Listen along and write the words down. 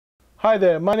Hi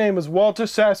there, my name is Walter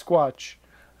Sasquatch,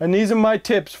 and these are my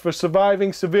tips for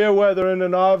surviving severe weather in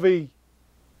an RV.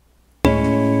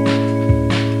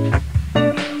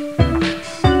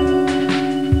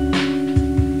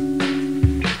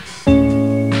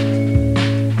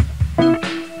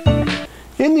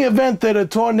 In the event that a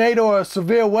tornado or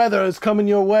severe weather is coming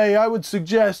your way, I would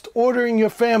suggest ordering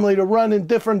your family to run in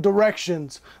different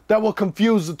directions. That will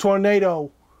confuse the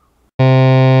tornado.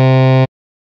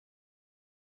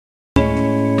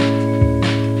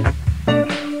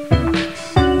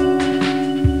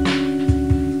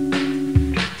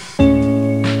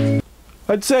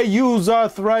 I'd say use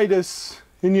arthritis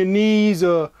in your knees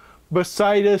or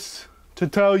bursitis to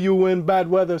tell you when bad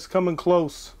weather's coming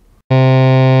close.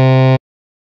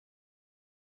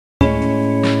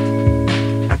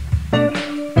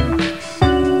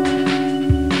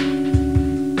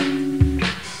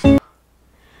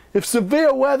 If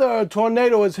severe weather or a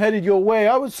tornado is headed your way,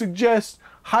 I would suggest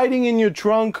hiding in your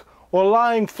trunk or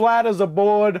lying flat as a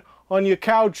board on your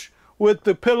couch with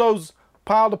the pillows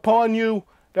piled upon you.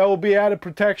 That will be added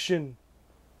protection.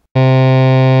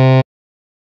 I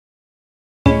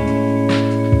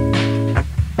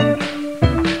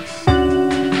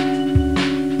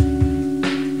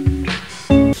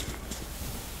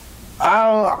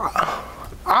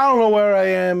don't know where I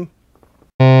am.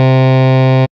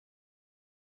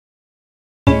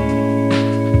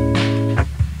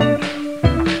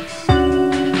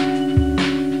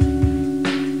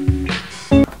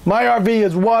 My RV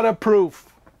is waterproof.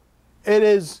 It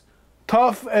is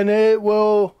tough and it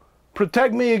will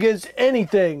protect me against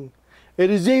anything. It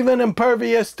is even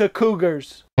impervious to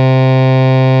cougars.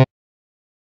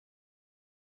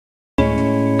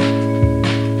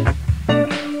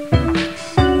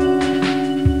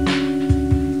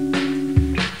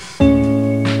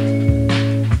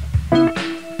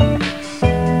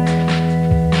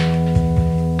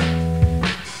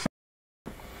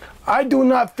 I do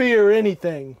not fear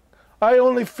anything. I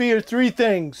only fear three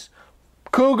things: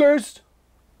 cougars,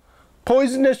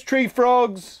 poisonous tree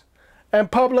frogs,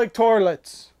 and public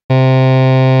toilets.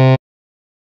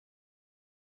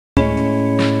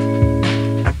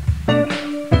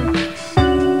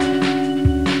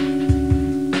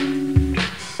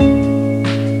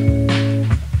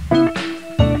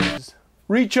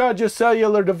 Recharge your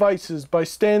cellular devices by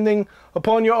standing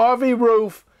upon your RV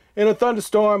roof in a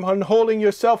thunderstorm and holding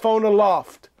your cell phone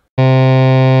aloft.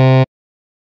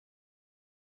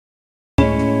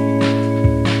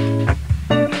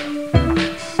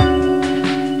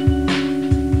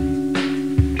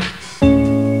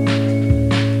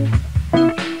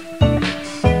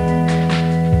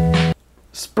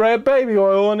 Spread baby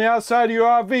oil on the outside of your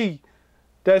RV.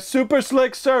 That super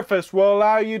slick surface will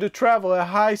allow you to travel at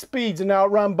high speeds and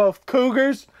outrun both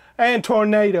cougars and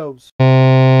tornadoes.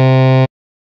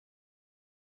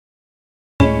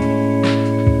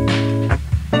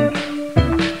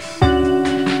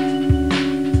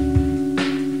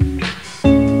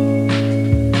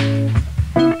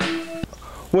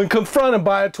 When confronted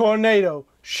by a tornado,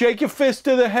 shake your fist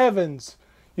to the heavens.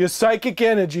 Your psychic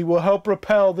energy will help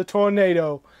repel the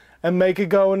tornado and make it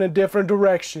go in a different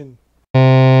direction.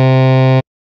 My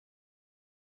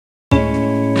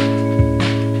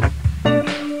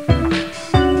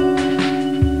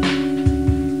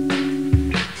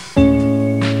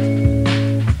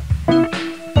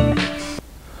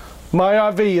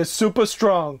RV is super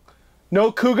strong.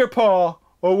 No cougar paw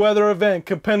or weather event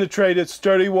can penetrate its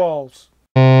sturdy walls.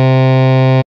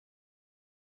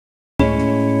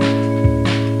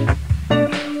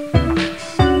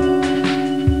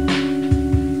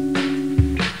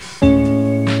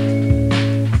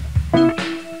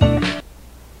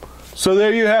 So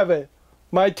there you have it,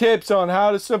 my tips on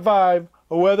how to survive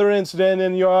a weather incident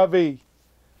in your RV.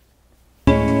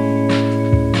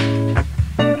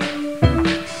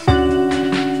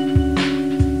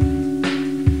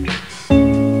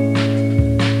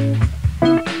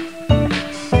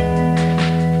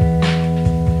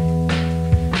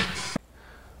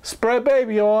 Spread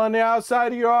baby oil on the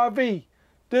outside of your RV.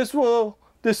 This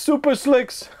super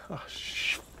slicks,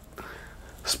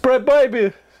 spread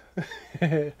baby.